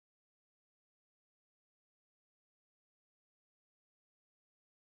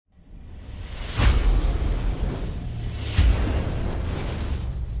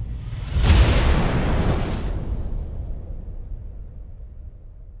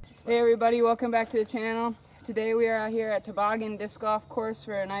Hey everybody, welcome back to the channel. Today we are out here at Toboggan Course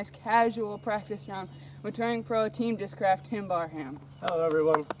for a nice casual practice round with Touring Pro Team Discraft Tim Barham. Hello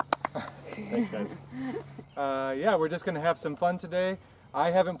everyone. Thanks guys. Yeah, we're just going to have some fun today. I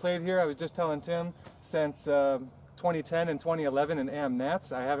haven't played here, I was just telling Tim, since 2010 and 2011 in Am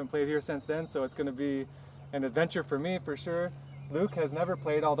Nats. I haven't played here since then, so it's going to be an adventure for me for sure. Luke has never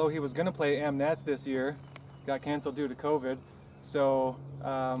played, although he was going to play Am Nats this year. Got canceled due to COVID. So,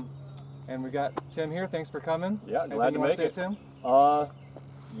 and we got Tim here. Thanks for coming. Yeah, glad to make it. Tim? The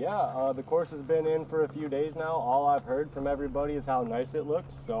course has been in for a few days now. All I've heard from everybody is how nice it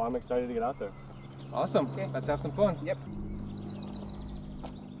looks, so I'm excited to get out there. Awesome. Okay. Let's have some fun. Yep.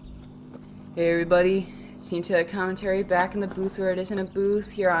 Hey everybody, Team Taylor Commentary back in the booth where it isn't a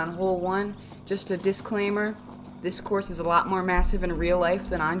booth here on hole 1. Just a disclaimer, this course is a lot more massive in real life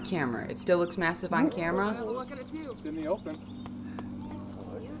than on camera. It still looks massive on camera. Look at it too. It's in the open.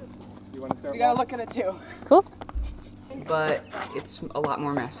 You want to start? You gotta look at it too. Cool. But it's a lot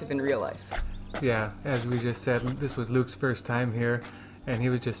more massive in real life. Yeah, as we just said, this was Luke's first time here, and he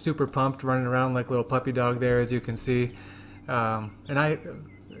was just super pumped, running around like a little puppy dog there, as you can see. And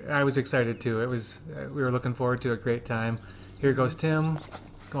I was excited too. We were looking forward to a great time. Here goes Tim,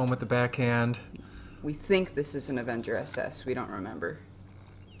 going with the backhand. We think this is an Avenger SS. We don't remember.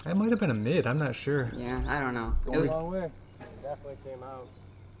 It might have been a mid. I'm not sure. Yeah, I don't know. Going a long way. Definitely came out.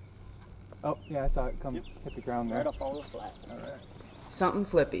 Oh, yeah, I saw it come hit the ground there. Right up on the flat. All right. Something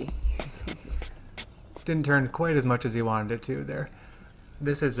flippy. Didn't turn quite as much as he wanted it to there.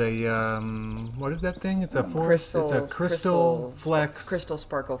 This is a, what is that thing? It's a force. It's a crystal flex. Crystal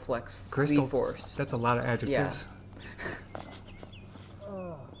sparkle flex. Crystal Z-force. That's a lot of adjectives.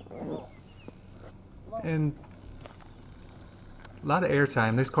 And a lot of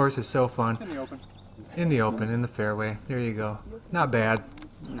airtime. This course is so fun. In the open. In the open, in the fairway. There you go. Not bad.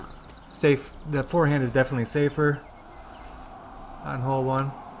 No. Safe. The forehand is definitely safer on hole 1.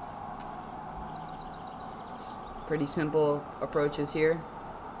 Pretty simple approaches here.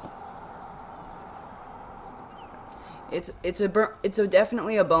 It's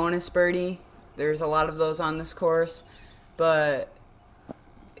definitely a bonus birdie. There's a lot of those on this course, but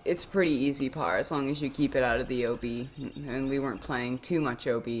it's pretty easy par as long as you keep it out of the OB, and we weren't playing too much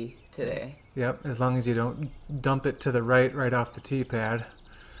OB today. Yep, as long as you don't dump it to the right off the tee pad.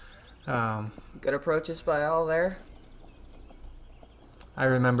 Good approaches by all there. I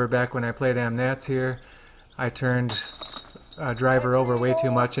remember back when I played Am Nats here, I turned a driver over way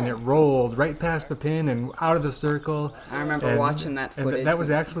too much and it rolled right past the pin and out of the circle. I remember watching that footage. And that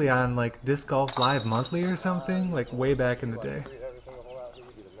was actually on like Disc Golf Live Monthly or something, like way back in the day.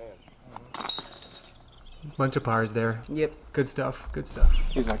 Bunch of pars there. Yep. Good stuff, good stuff.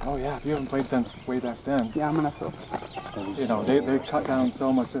 He's like, oh yeah, if you haven't played since way back then. Yeah, I'm gonna throw. You know, they cut down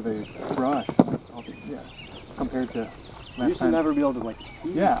so much of the brush, compared to last You used to time. never be able to like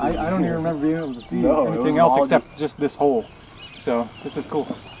see. Yeah, I don't even remember being able to see No, anything else except just this hole. So this is cool.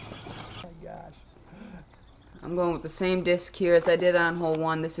 Oh my gosh. I'm going with the same disc here as I did on hole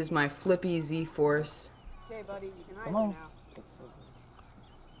 1. This is my Flippy Z-Force. Okay, buddy, you can ride now.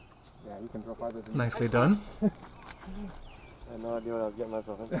 Yeah, you can throw farther than Nicely done. I had no idea what I was getting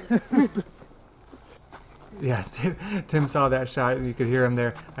myself into. Yeah, Tim saw that shot and you could hear him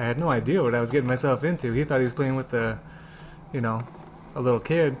there. I had no idea what I was getting myself into. He thought he was playing with a little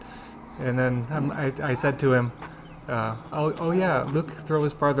kid. And then I said to him, oh yeah, Luke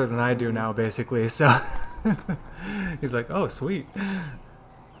throws farther than I do now, basically. So he's like, oh, sweet.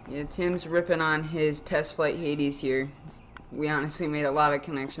 Yeah, Tim's ripping on his test flight Hades here. We honestly made a lot of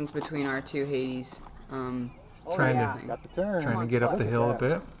connections between our two Hades. Trying Got the turn. to get up the hill a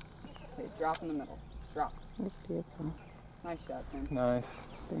bit. Okay, drop in the middle. Drop. That's beautiful. Nice shot, Tim. Nice.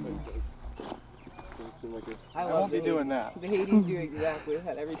 I won't be doing that. The Hades do exactly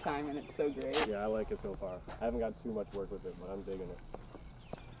that every time, and it's so great. Yeah, I like it so far. I haven't got too much work with it, but I'm digging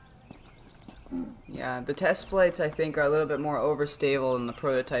it. Yeah, the test flights I think are a little bit more overstable than the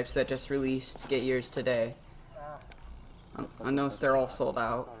prototypes that just released Get Yours today. I noticed they're all sold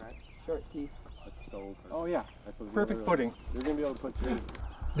out. Short tee. That's so perfect. Oh yeah, perfect footing. You're going to be able to put 3.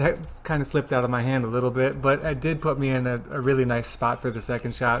 That kind of slipped out of my hand a little bit, but it did put me in a really nice spot for the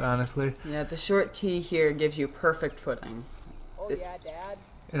second shot, honestly. Yeah, the short tee here gives you perfect footing. Oh yeah, Dad.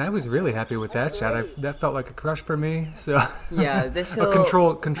 And I was really happy with that shot. That felt like a crush for me. So yeah, this hill. A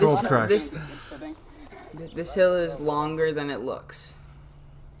controlled crush. This hill is longer than it looks.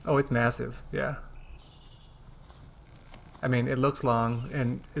 Oh, it's massive. Yeah. I mean, it looks long,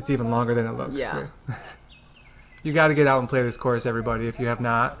 and it's even longer than it looks. Yeah. You got to get out and play this course, everybody. If you have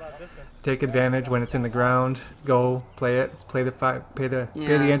not, take advantage when it's in the ground. Go play it. Pay the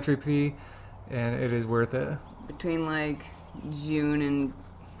entry fee, and it is worth it. Between like June and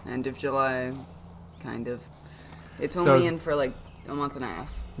end of July, kind of. It's only in for like a month and a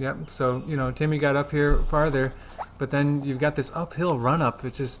half. Yep. So Timmy got up here farther, but then you've got this uphill run up.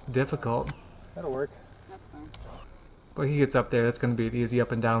 It's just difficult. That'll work. That's fine. But he gets up there. That's going to be an easy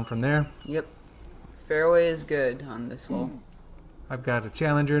up and down from there. Yep. Fairway is good on this hole. I've got a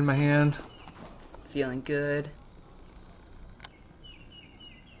Challenger in my hand. Feeling good.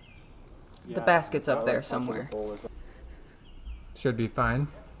 Yeah, The basket's up there somewhere. Should be fine.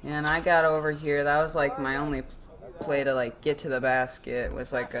 And I got over here. That was like my only play to like get to the basket.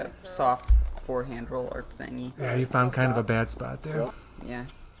 Was like a soft forehand roller thingy. Yeah, you found kind of a bad spot there. Yeah.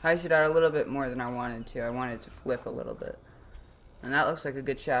 Hyzered out a little bit more than I wanted to. I wanted to flip a little bit. And that looks like a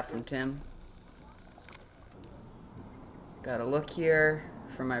good shot from Tim. Got a look here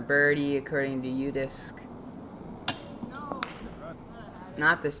for my birdie according to UDisc.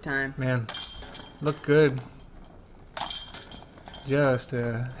 Not this time. Man, looked good. Just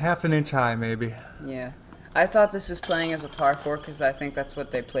a half an inch high, maybe. Yeah. I thought this was playing as a par 4 because I think that's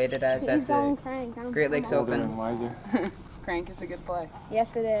what they played it as at the Great Lakes Open. Wiser. Crank is a good play.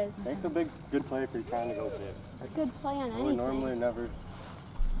 Yes, it is. It's a good play if you're trying to go big. It's a good play on We anything. normally never.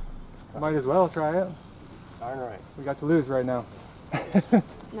 Might as well try it. Darn right. We got to lose right now.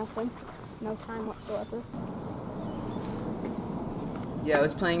 Nothing. No time whatsoever. Yeah, I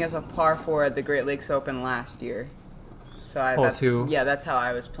was playing as a par 4 at the Great Lakes Open last year. So Hole 2. Yeah, that's how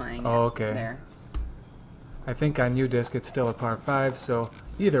I was playing Oh, it okay. there. I think on UDisc it's still a par 5, so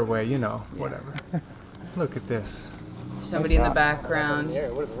either way, whatever. Look at this. Somebody in the background Yeah,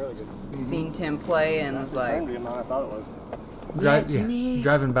 it would have been really good. seen Tim play and was like, Turned the amount I thought it was. Timmy.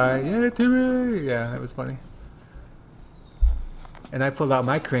 Driving by, yeah, Timmy. Yeah, that was funny. And I pulled out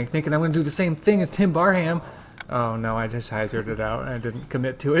my crank thinking I'm going to do the same thing as Tim Barham. Oh no, I just hyzered it out. I didn't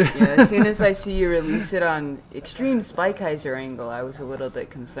commit to it. Yeah, as soon as I see you release it on extreme spike hyzer angle, I was a little bit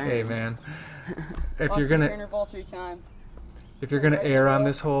concerned. Hey man, if you're gonna time. err on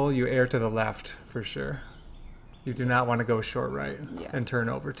this hole, you err to the left for sure. You do not want to go short right and turn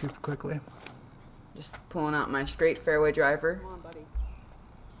over too quickly. Just pulling out my straight fairway driver. Come on, buddy.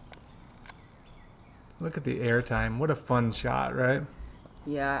 Look at the air time. What a fun shot, right?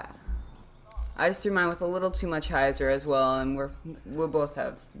 Yeah. I just threw mine with a little too much hyzer as well, and we'll both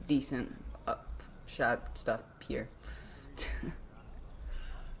have decent up shot stuff here.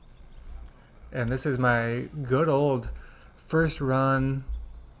 And this is my good old first run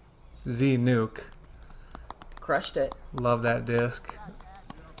Z Nuke. Crushed it. Love that disc.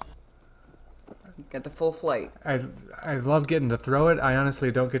 Got the full flight. I love getting to throw it. I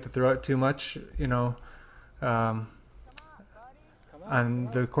honestly don't get to throw it too much, on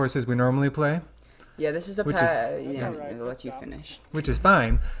the courses we normally play. Yeah, this is a it'll let you finish. Which is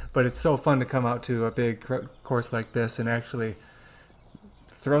fine, but it's so fun to come out to a big course like this and actually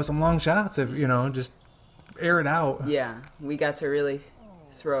throw some long shots. If just air it out. Yeah, we got to really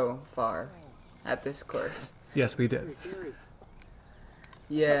throw far at this course. Yes, we did.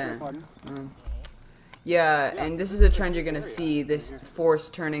 Yeah. Yeah, and this is a trend you're gonna see. This force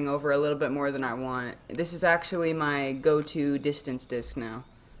turning over a little bit more than I want. This is actually my go-to distance disc now.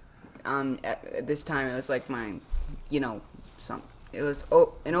 At this time it was like my, it was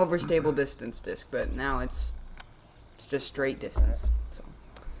an overstable distance disc, but now it's just straight distance. So,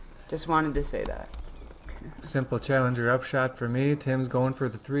 just wanted to say that. Simple Challenger upshot for me. Tim's going for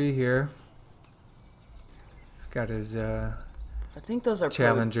the 3 here. He's got his I think those are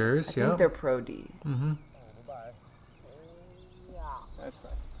Challengers. I think they're Pro D. Mm-hmm.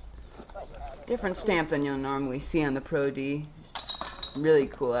 Different stamp than you'll normally see on the Pro D. It's really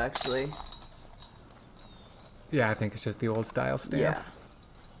cool, actually. Yeah, I think it's just the old style stamp. Yeah.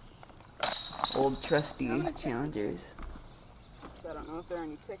 Old trusty Challengers. I don't know if there are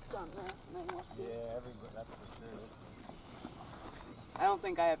any ticks on there. Yeah, that's for sure. I don't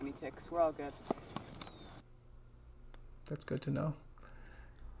think I have any ticks. We're all good. That's good to know.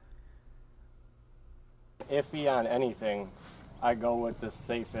 Iffy on anything, I go with the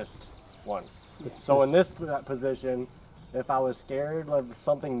safest one. So in this position, if I was scared of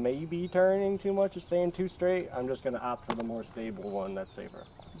something maybe turning too much or staying too straight, I'm just going to opt for the more stable one that's safer,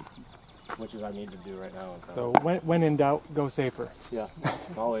 which is I need to do right now. So when in doubt, go safer. Yeah,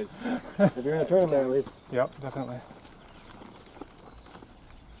 always. If you're in a tournament, at least. Yep, definitely.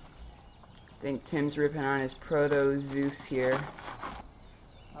 I think Tim's ripping on his Proto Zeus here.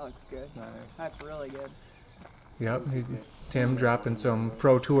 That looks good. Nice. That's really good. Yep, Tim dropping some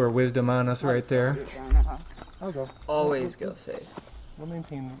Pro Tour wisdom on us right there. I'll go. Always go safe. We'll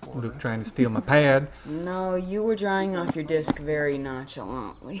maintain the order. Luke trying to steal my pad. No, you were drying off your disc very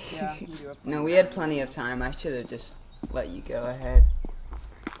nonchalantly. Yeah, you do have No, we had plenty of time. I should have just let you go ahead.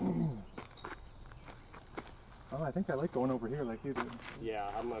 Oh, I think I like going over here like you did. Yeah,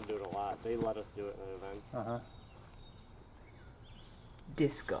 I'm gonna do it a lot. They let us do it in an event. Uh-huh.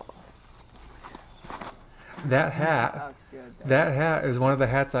 Disc golf. That hat, That looks good. that hat is one of the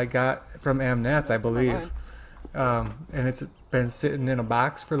hats I got from Nats, I believe. And it's been sitting in a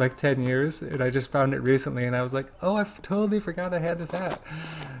box for like 10 years, and I just found it recently, and I was like, oh, I totally forgot I had this hat.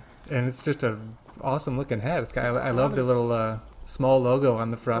 And it's just a awesome looking hat. It's got, I love the little small logo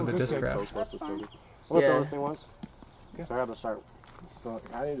on the front, the Discraft. That's fine. What Yeah. those thing once? So I got to start. So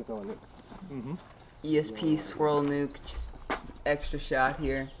I need to throw it. Mm-hmm. ESP swirl nuke, just extra shot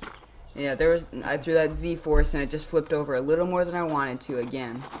here. Yeah, I threw that Z force and it just flipped over a little more than I wanted to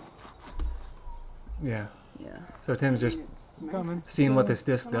again. Yeah. Yeah. So Tim's just seeing what this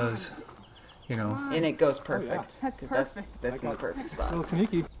disc does, you know. And it goes perfect. That's 'cause perfect. That's in the perfect A spot. little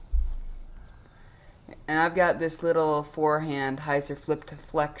sneaky. And I've got this little forehand hyzer flip to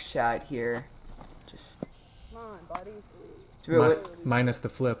flex shot here. Just Come on, buddy. threw it. Minus the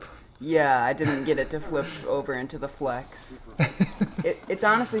flip. Yeah, I didn't get it to flip over into the flex. It's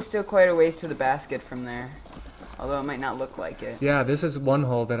honestly still quite a ways to the basket from there. Although it might not look like it. Yeah, this is one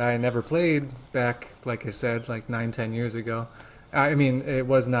hole that I never played back, like I said, like 9-10 years ago. I mean, it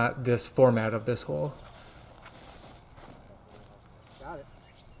was not this format of this hole. Got it.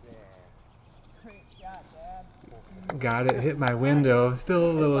 Great shot, Dad. Got it, hit my window.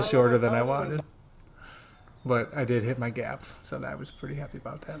 Still a little shorter than I wanted. But I did hit my gap, so I was pretty happy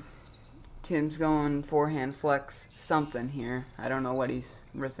about that. Tim's going forehand flex something here. I don't know what he's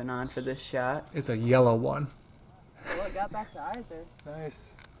ripping on for this shot. It's a yellow one. Well, it got back to Iser.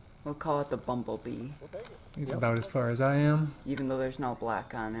 Nice. We'll call it the Bumblebee. He's about as far as I am. Even though there's no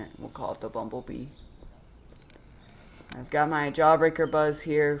black on it, we'll call it the Bumblebee. I've got my jawbreaker buzz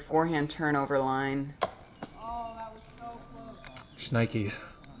here, forehand turnover line. Oh, that was so close. Schnikes.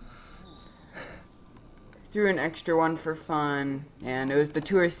 Threw an extra one for fun, and it was the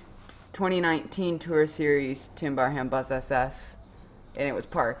 2019 Tour Series Tim Barham Buzz SS, and it was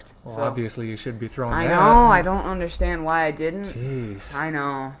parked. Well, so obviously you should be throwing I that. know, I don't understand why I didn't. Jeez. I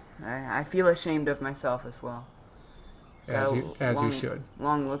know. I feel ashamed of myself as well. As Got a you long- should.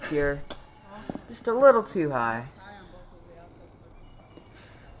 Long look here. Just a little too high.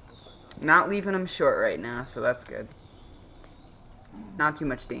 Not leaving him short right now, so that's good. Not too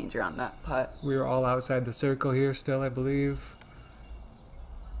much danger on that putt. We were all outside the circle here still, I believe.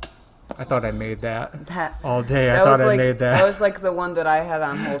 I thought I made that. That All day I that thought was I like made that. that was like the one that I had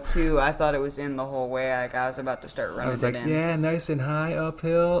on hole 2. I thought it was in the whole way. Like I was about to start running I was like, it in. yeah, nice and high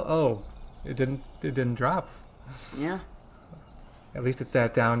uphill. Oh, it didn't drop. Yeah. At least it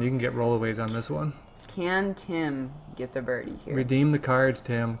sat down. You can get rollaways on this one. Can Tim get the birdie here? Redeem the card,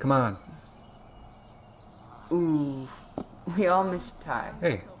 Tim. Come on. Ooh. We all missed tie.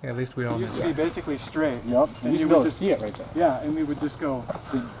 Hey, at least we all It used missed. to be basically straight. Yep. And You you should be able would to just, see it right there. yeah, and we would just go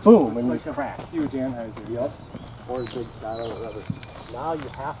Boom, and like you a crack. huge Anheuser. Yep. Or a big style or whatever. Now you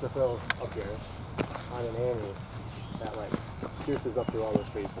have to throw up here on an angle that like pierces up through all those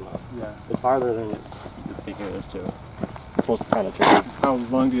trees and up. Yeah. It's farther than the figure is too. It's supposed to kind of tricky. How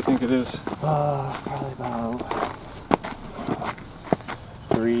long do you think it is? Probably about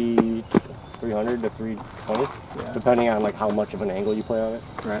 300 to 320, depending on like how much of an angle you play on it.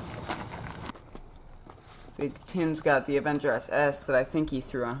 Right. I think Tim's got the Avenger SS that I think he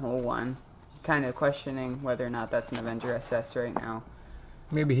threw on hole 1. Kind of questioning whether or not that's an Avenger SS right now.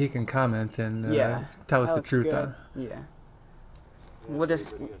 Maybe he can comment and Yeah. tell us That the looks truth good. on. Yeah. We'll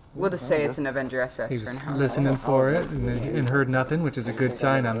just say it's an Avenger SS He for was now. listening for it and heard nothing, which is a good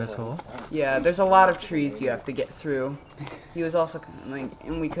sign on this hole. Yeah, there's a lot of trees you have to get through. He was also like,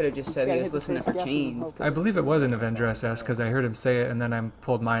 and we could have just said he was listening for chains. I believe it was an Avenger SS because I heard him say it, and then I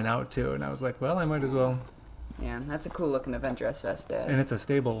pulled mine out too, and I was like, well, I might as well. Yeah, that's a cool looking Avenger SS, Dad. And it's a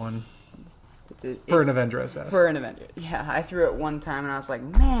stable one It's for an Avenger SS. For an Avenger. Yeah, I threw it one time and I was like,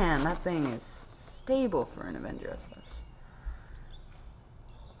 man, that thing is stable for an Avenger SS.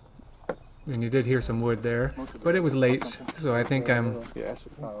 And you did hear some wood there, but it was late, so I think I'm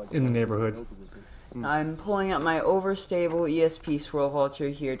in the neighborhood. I'm pulling up my overstable ESP swirl vulture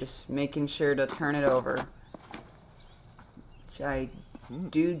here, just making sure to turn it over. Which I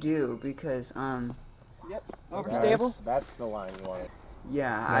do because, Yep. Overstable. That's the line you want.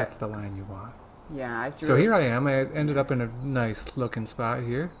 yeah, That's the line you want. I threw So it. here I am. I ended up in a nice looking spot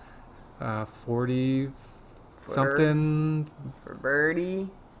here. 40 Something for birdie.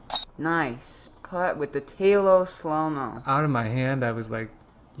 Nice putt with the tailo slow-mo. out of my hand. I was like,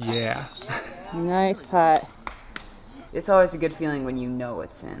 yeah. Nice putt. It's always a good feeling when you know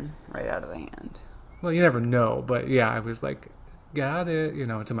it's in right out of the hand. Well, you never know, but yeah, I was like, got it, you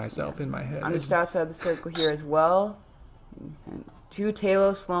know, to myself in my head. I'm just outside the circle here as well. And 2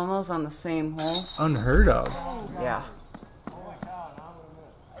 tailo slow-mos on the same hole. Unheard of. Yeah.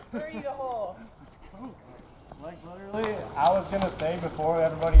 Birdie the hole. Like literally, I was gonna say before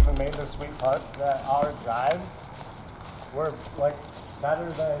everybody even made their sweet putts that our drives were like better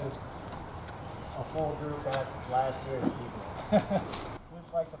than a full group at last year's people.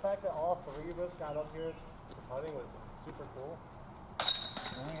 With like the fact that all 3 of us got up here, the putting was super cool.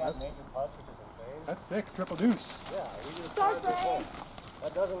 And we got major putts, which is insane. That's sick, triple deuce. Yeah, we just started this hole.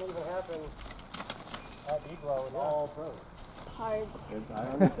 That doesn't even happen at Depot with all pros. Hard. I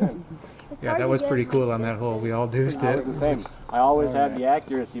understand. Yeah, that was pretty cool on that hole. We all deuced I it. was the same. I always had the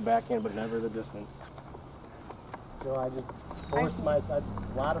accuracy backhand, but never the distance. So I just forced myself.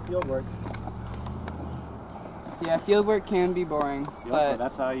 A lot of field work. Yeah, field work can be boring, But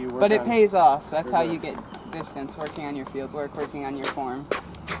that's how you work. but it on pays off. That's how you progress. get distance, working on your field work, working on your form.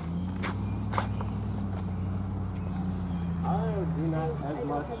 I do not as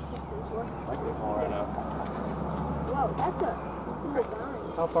much like this hole right now. Whoa, that's a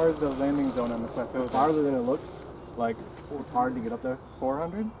dime. How far is the landing zone on the plateau? Farther than it looks. Like it's hard to get up there.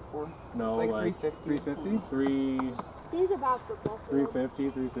 400? No, Like like 350. 350, Seems about football field.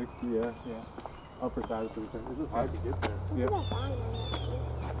 360. Yeah. Upper side of 350. It's just hard to get there. Look at that dime on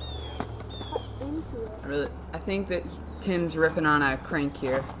that. Cut into it. I think that Tim's ripping on a crank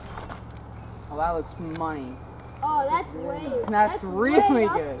here. Well, that looks money. Oh, that's way. That's really way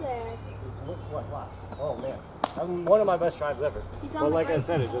up good. there. What? Oh man. That's one of my best drives ever. He's on But the like I right.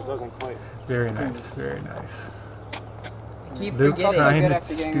 said, it just doesn't quite. Very nice, very nice. I keep Luke forgetting. trying good to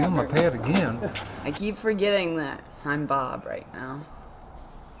after getting steal that my dirt. pad again. I keep forgetting that I'm Bob right now.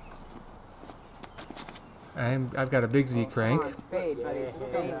 I've got a big Z crank. Fade, buddy.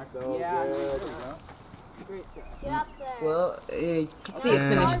 Fade. Yeah. Get up there. Well, you can see it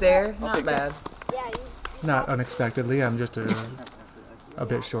finished there. Not bad. Yeah, you. Not unexpectedly, I'm just a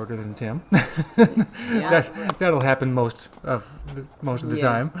bit shorter than Tim. Yeah. That'll happen most of the Yeah.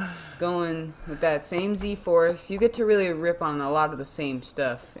 time. Going with that same Z force, you get to really rip on a lot of the same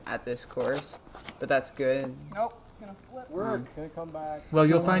stuff at this course, but that's good. Nope. It's gonna flip. Work. Can it come back? Well,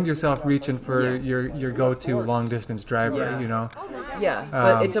 you'll find yourself reaching for Yeah. your go-to long distance driver. Yeah. You know, Yeah,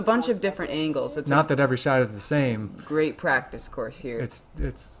 but it's a bunch of different angles. It's not that every shot is the same. a great practice course here. It's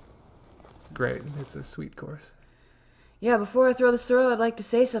great. It's a sweet course. Yeah, before I throw this throw, I'd like to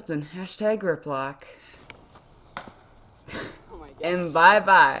say something. Hashtag griplock. Oh my god. And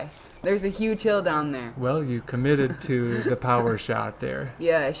bye-bye. There's a huge hill down there. Well, you committed to the power shot there.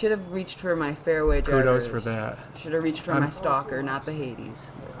 Yeah, I should have reached for my fairway Kudos drivers. for that. Should have reached for my stalker, not the Hades.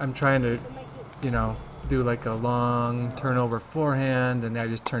 I'm trying to, do like a long turnover forehand, and I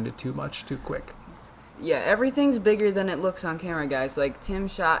just turned it too quick. Yeah, everything's bigger than it looks on camera, guys. Like,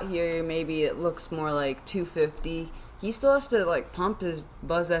 Tim's shot here, maybe it looks more like 250. He still has to, like, pump his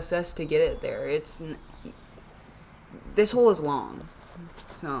Buzz SS to get it there. This hole is long.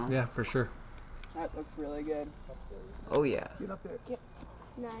 So, Yeah, for sure. That looks really good. oh yeah.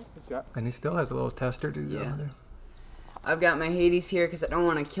 Nice. And he still has a little tester to do Yeah. over there. I've got my Hades here because I don't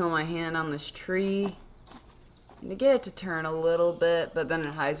want to kill my hand on this tree. And to get it to turn a little bit, but then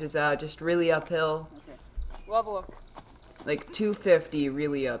it hyzers out, just really uphill. We'll have a look. Like 250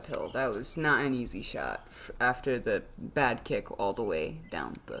 really uphill. That was not an easy shot after the bad kick all the way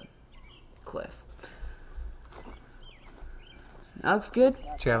down the cliff. That looks good.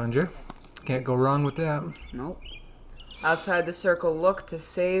 Challenger. Can't go wrong with that. Nope. Outside the circle, look to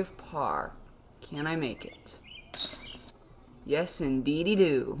save par. Can I make it? Yes, indeedy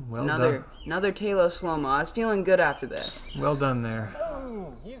do. Well another Taylor slow-mo. I was feeling good after this. Well done there.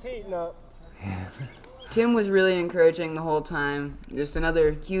 He's heating up. Tim was really encouraging the whole time. Just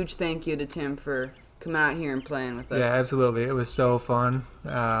another huge thank you to Tim for coming out here and playing with us. Yeah, absolutely. It was so fun.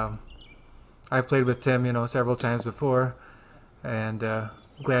 I've played with Tim, several times before, and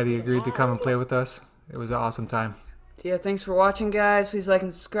glad he agreed to come and play with us. It was an awesome time. So yeah, thanks for watching, guys. Please like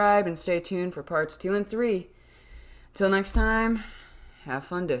and subscribe, and stay tuned for parts 2 and 3. Till next time, have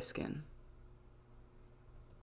fun discing.